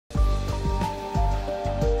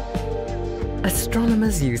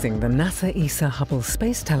Astronomers using the NASA ESA Hubble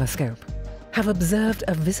Space Telescope have observed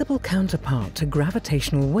a visible counterpart to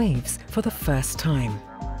gravitational waves for the first time,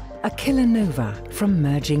 a kilonova from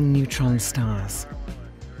merging neutron stars.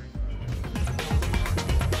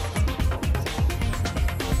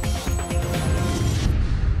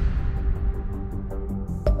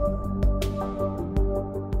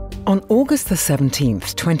 On August the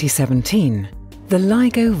 17th, 2017, the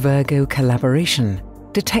LIGO-Virgo collaboration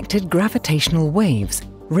detected gravitational waves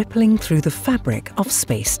rippling through the fabric of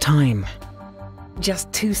space-time.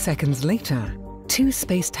 Just 2 seconds later, 2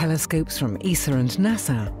 space telescopes from ESA and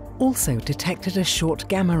NASA also detected a short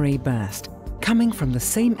gamma-ray burst coming from the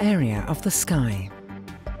same area of the sky.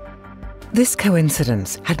 This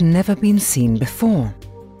coincidence had never been seen before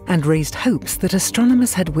and raised hopes that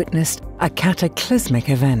astronomers had witnessed a cataclysmic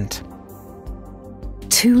event.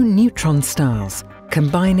 2 neutron stars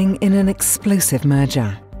combining in an explosive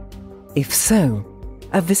merger. If so,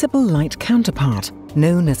 a visible light counterpart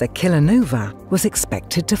known as a kilonova was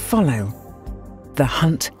expected to follow. The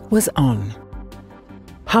hunt was on.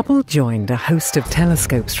 Hubble joined a host of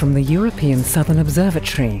telescopes from the European Southern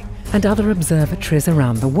Observatory and other observatories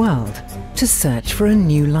around the world to search for a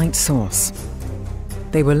new light source.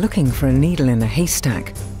 They were looking for a needle in a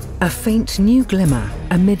haystack, a faint new glimmer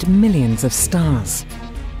amid millions of stars.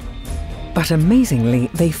 But amazingly,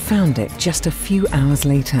 they found it just a few hours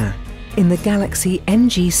later, in the galaxy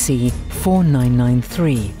NGC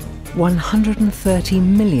 4993, 130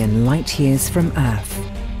 million light-years from Earth.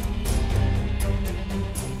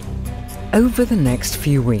 Over the next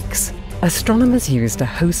few weeks, astronomers used a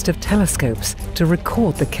host of telescopes to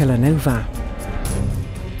record the kilonova.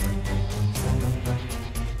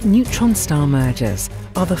 Neutron star mergers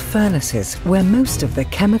are the furnaces where most of the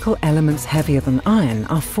chemical elements heavier than iron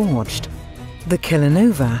are forged. The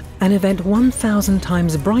kilonova, an event 1,000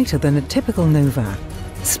 times brighter than a typical nova,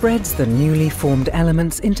 spreads the newly formed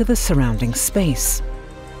elements into the surrounding space.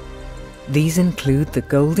 These include the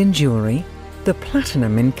gold in jewelry, the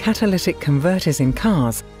platinum in catalytic converters in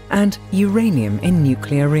cars, and uranium in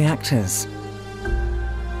nuclear reactors.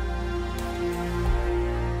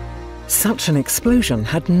 Such an explosion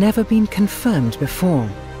had never been confirmed before,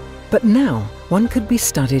 but now one could be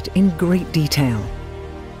studied in great detail.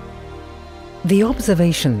 The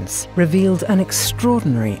observations revealed an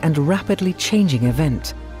extraordinary and rapidly changing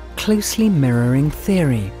event, closely mirroring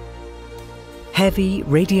theory. Heavy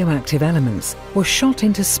radioactive elements were shot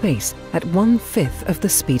into space at 1/5 of the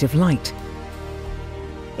speed of light.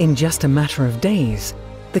 In just a matter of days,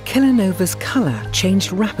 the kilonova's color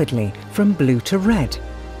changed rapidly from blue to red,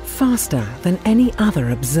 faster than any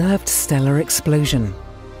other observed stellar explosion.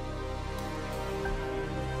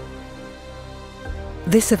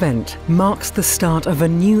 This event marks the start of a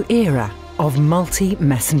new era of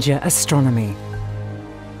multi-messenger astronomy.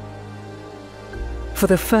 For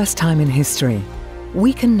the first time in history,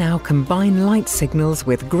 we can now combine light signals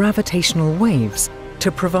with gravitational waves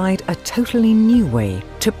to provide a totally new way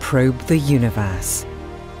to probe the universe.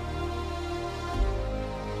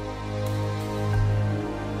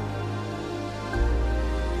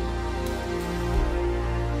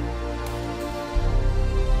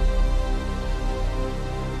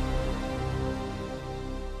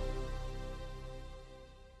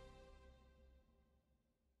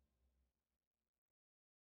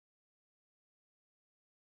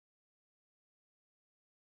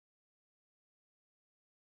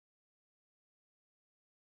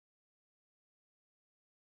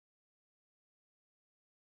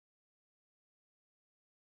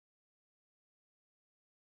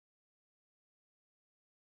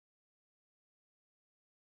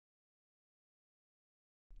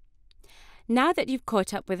 Now that you've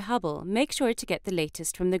caught up with Hubble, make sure to get the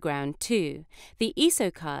latest from the ground too. The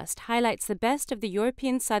ESOcast highlights the best of the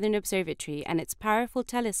European Southern Observatory and its powerful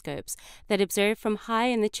telescopes that observe from high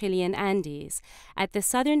in the Chilean Andes, at the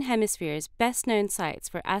Southern Hemisphere's best-known sites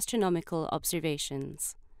for astronomical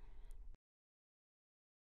observations.